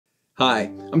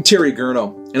Hi, I'm Terry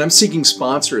Gurno, and I'm seeking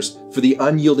sponsors for the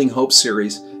Unyielding Hope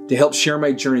series to help share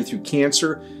my journey through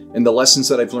cancer and the lessons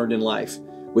that I've learned in life,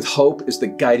 with hope as the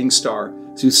guiding star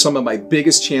through some of my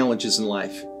biggest challenges in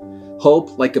life.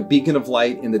 Hope, like a beacon of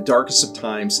light in the darkest of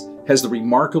times, has the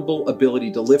remarkable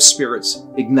ability to lift spirits,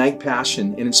 ignite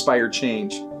passion, and inspire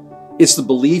change. It's the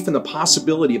belief in the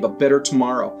possibility of a better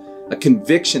tomorrow, a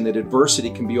conviction that adversity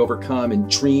can be overcome and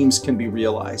dreams can be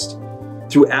realized.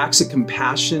 Through acts of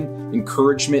compassion,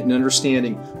 encouragement, and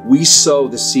understanding, we sow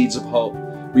the seeds of hope,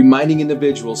 reminding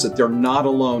individuals that they're not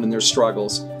alone in their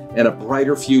struggles and a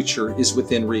brighter future is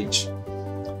within reach.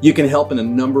 You can help in a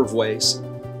number of ways.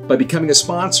 By becoming a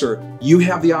sponsor, you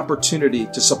have the opportunity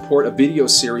to support a video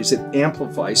series that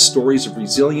amplifies stories of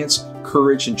resilience,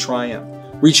 courage, and triumph,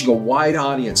 reaching a wide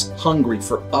audience hungry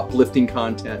for uplifting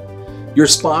content. Your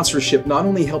sponsorship not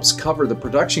only helps cover the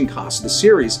production costs of the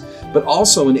series, but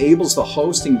also enables the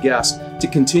host and guests to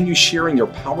continue sharing their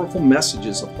powerful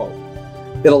messages of hope.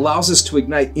 It allows us to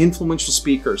ignite influential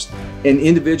speakers and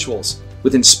individuals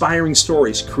with inspiring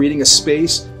stories, creating a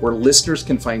space where listeners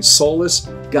can find solace,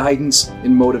 guidance,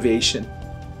 and motivation.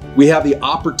 We have the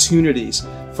opportunities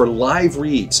for live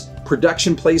reads,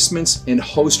 production placements, and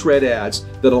host-read ads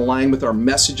that align with our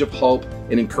message of hope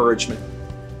and encouragement.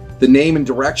 The name and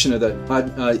direction of the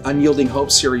Unyielding Hope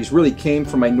series really came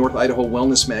from my North Idaho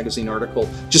Wellness Magazine article,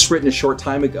 just written a short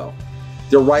time ago.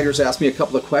 Their writers asked me a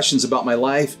couple of questions about my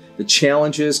life, the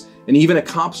challenges, and even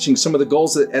accomplishing some of the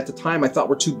goals that at the time I thought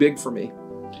were too big for me.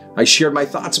 I shared my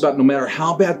thoughts about no matter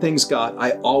how bad things got,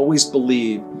 I always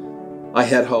believed I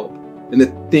had hope and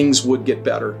that things would get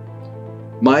better.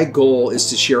 My goal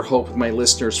is to share hope with my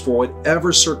listeners for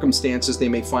whatever circumstances they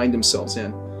may find themselves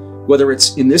in, whether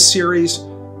it's in this series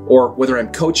or whether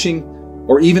I'm coaching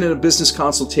or even in a business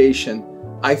consultation.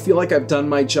 I feel like I've done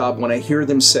my job when I hear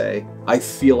them say, I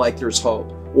feel like there's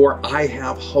hope, or I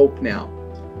have hope now.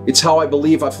 It's how I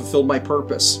believe I've fulfilled my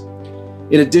purpose.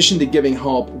 In addition to giving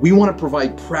hope, we want to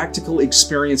provide practical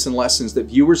experience and lessons that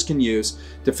viewers can use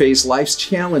to face life's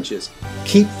challenges,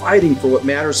 keep fighting for what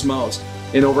matters most,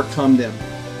 and overcome them.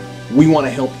 We want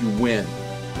to help you win.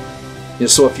 And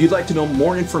so if you'd like to know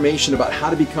more information about how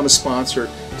to become a sponsor,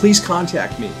 please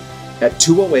contact me at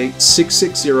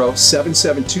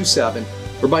 208-660-7727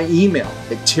 or by email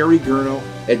at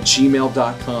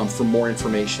terrygurno@gmail.com for more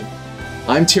information.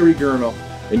 I'm Terry Gurno,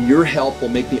 and your help will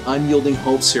make the Unyielding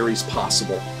Hope series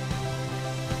possible.